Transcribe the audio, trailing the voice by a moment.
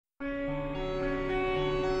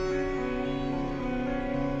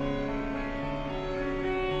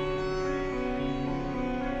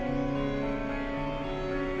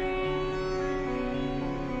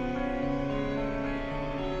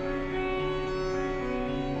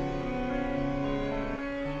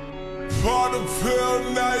Pop the pill,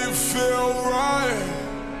 now you feel right.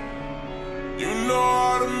 You know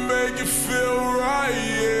how to make it feel right,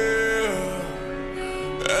 yeah.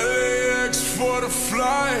 LAX for the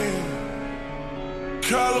flight,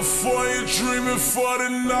 California dreaming for the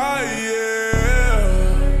night, yeah.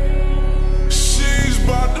 She's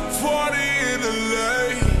about to party in LA.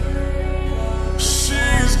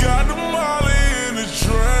 She's got the molly in the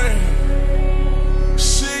drain.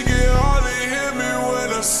 She can hardly hear me when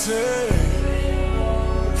I say,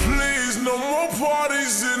 please, no more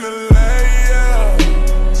parties in LA, yeah.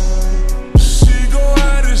 She gon'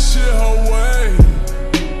 have this shit her way.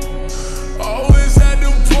 Always at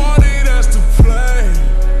the party, that's the play.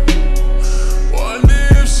 Wonder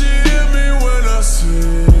if she hear me when I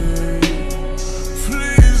say,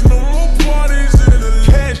 please, no more parties in LA.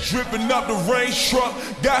 Cash dripping up the range truck.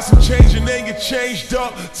 Got some change and ain't get changed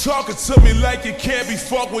up. Talking to me like you can't be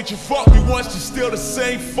fucked with. You fuck me once, you still the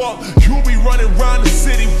same fuck. You be running around the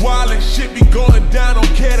city wildin'. Shit be going down,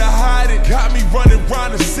 don't care to hide it. Got me running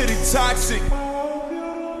around the city toxic.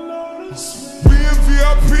 We in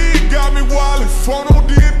VIP, got me wildin'. Phone on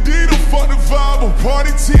D&D, don't fuck the vibe.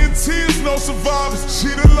 Party TNT is no survivors. She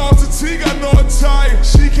done lost her T, got no attire.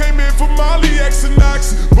 She came in for Molly, X and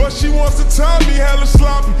Oxy, but she wants to tie me hella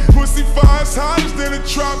sloppy. Pussy fire is hotter than a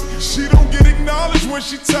tropic. She don't get acknowledged when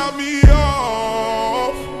she tie me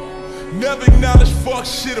off. Never acknowledge fuck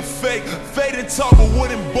shit a fake. Fade and talk but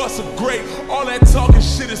wouldn't bust a grape. All that talking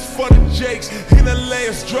shit is for the jakes. In the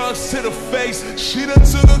layers, drugs to the face. She done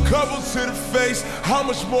took a couple to the face. How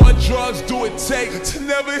much more drugs do it take to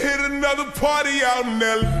never hit another party out in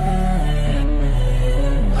LA?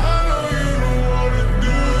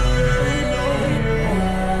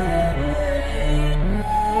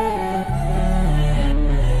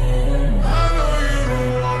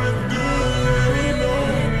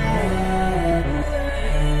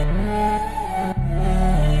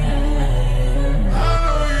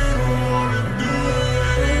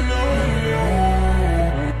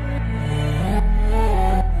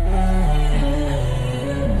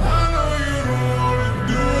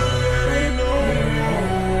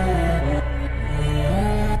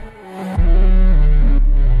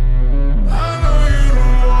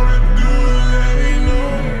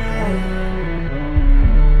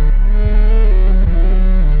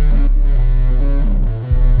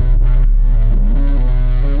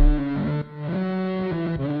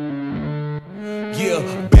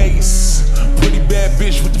 Yeah, bass, pretty bad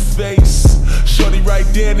bitch with the face. Shorty right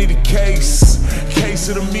there need a case. Case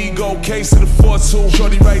of the Migo, case of the 4-2.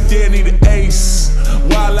 Shorty right there need an ace.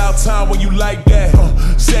 Wild out time when you like that.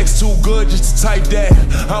 Sex too good just to type that.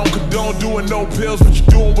 I don't condone doing no pills, but you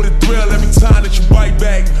doing with a thrill every time that you bite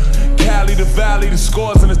back. Cali, the valley, the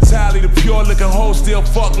scores and the tally. The pure looking hoes still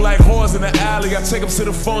fuck like whores in the alley. I take them to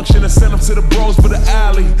the function and send them to the bros for the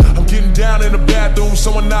alley. I'm getting down in the bathroom,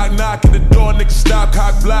 someone knock at the door, niggas stop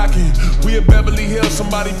cock blocking. We in Beverly Hills,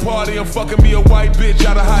 somebody party, I'm fucking me a white bitch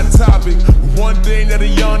out of Hot Topic. One thing that a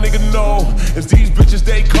young nigga know is these bitches,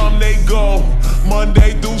 they come, they go.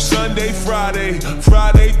 Monday through Sunday, Friday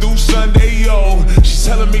through Sunday, yo. She's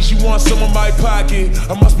telling me she wants some of my pocket.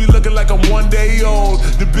 I must be looking like I'm 1 day old.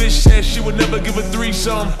 The bitch said she would never give a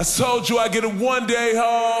threesome. I told you I get a 1 day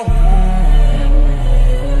hoe.